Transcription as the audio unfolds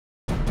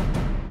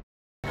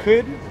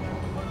could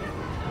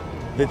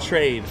the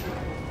trade,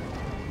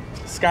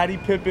 Scottie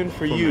Pippen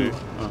for you,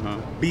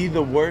 be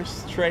the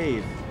worst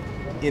trade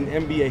in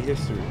NBA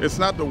history? It's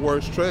not the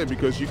worst trade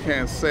because you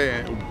can't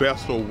say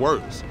best or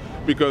worst.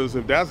 Because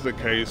if that's the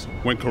case,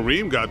 when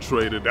Kareem got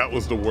traded, that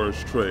was the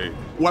worst trade.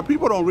 What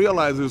people don't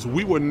realize is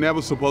we were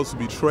never supposed to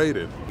be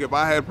traded. If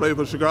I had played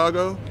for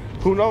Chicago,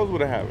 who knows what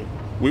would have happened?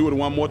 We would have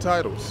won more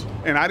titles.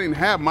 And I didn't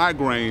have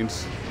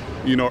migraines,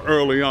 you know,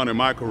 early on in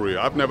my career.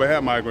 I've never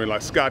had migraine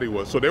like Scottie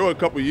was. So there were a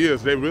couple of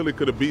years they really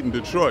could have beaten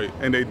Detroit,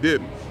 and they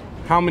didn't.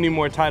 How many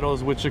more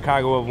titles would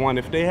Chicago have won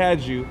if they had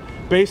you,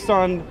 based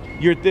on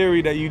your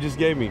theory that you just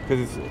gave me?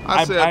 Because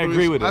I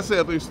agree with it. I say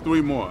at least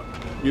 3 more.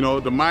 You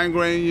know, the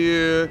migraine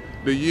year,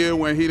 the year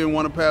when he didn't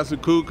want to pass the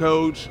coup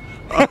coach.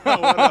 What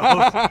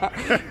else?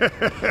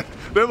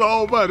 There's a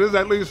whole bunch. There's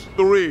at least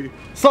 3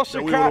 so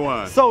that we would've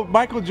won. So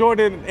Michael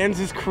Jordan ends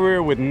his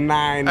career with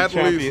 9 At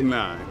least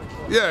 9.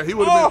 Yeah, he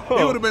would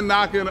have been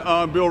knocking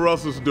on Bill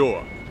Russell's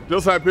door.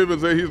 Just like Pippen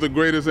said, he's the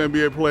greatest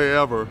NBA player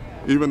ever,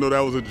 even though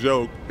that was a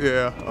joke.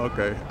 Yeah,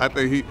 okay. I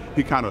think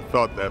he kind of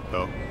thought that,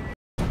 though.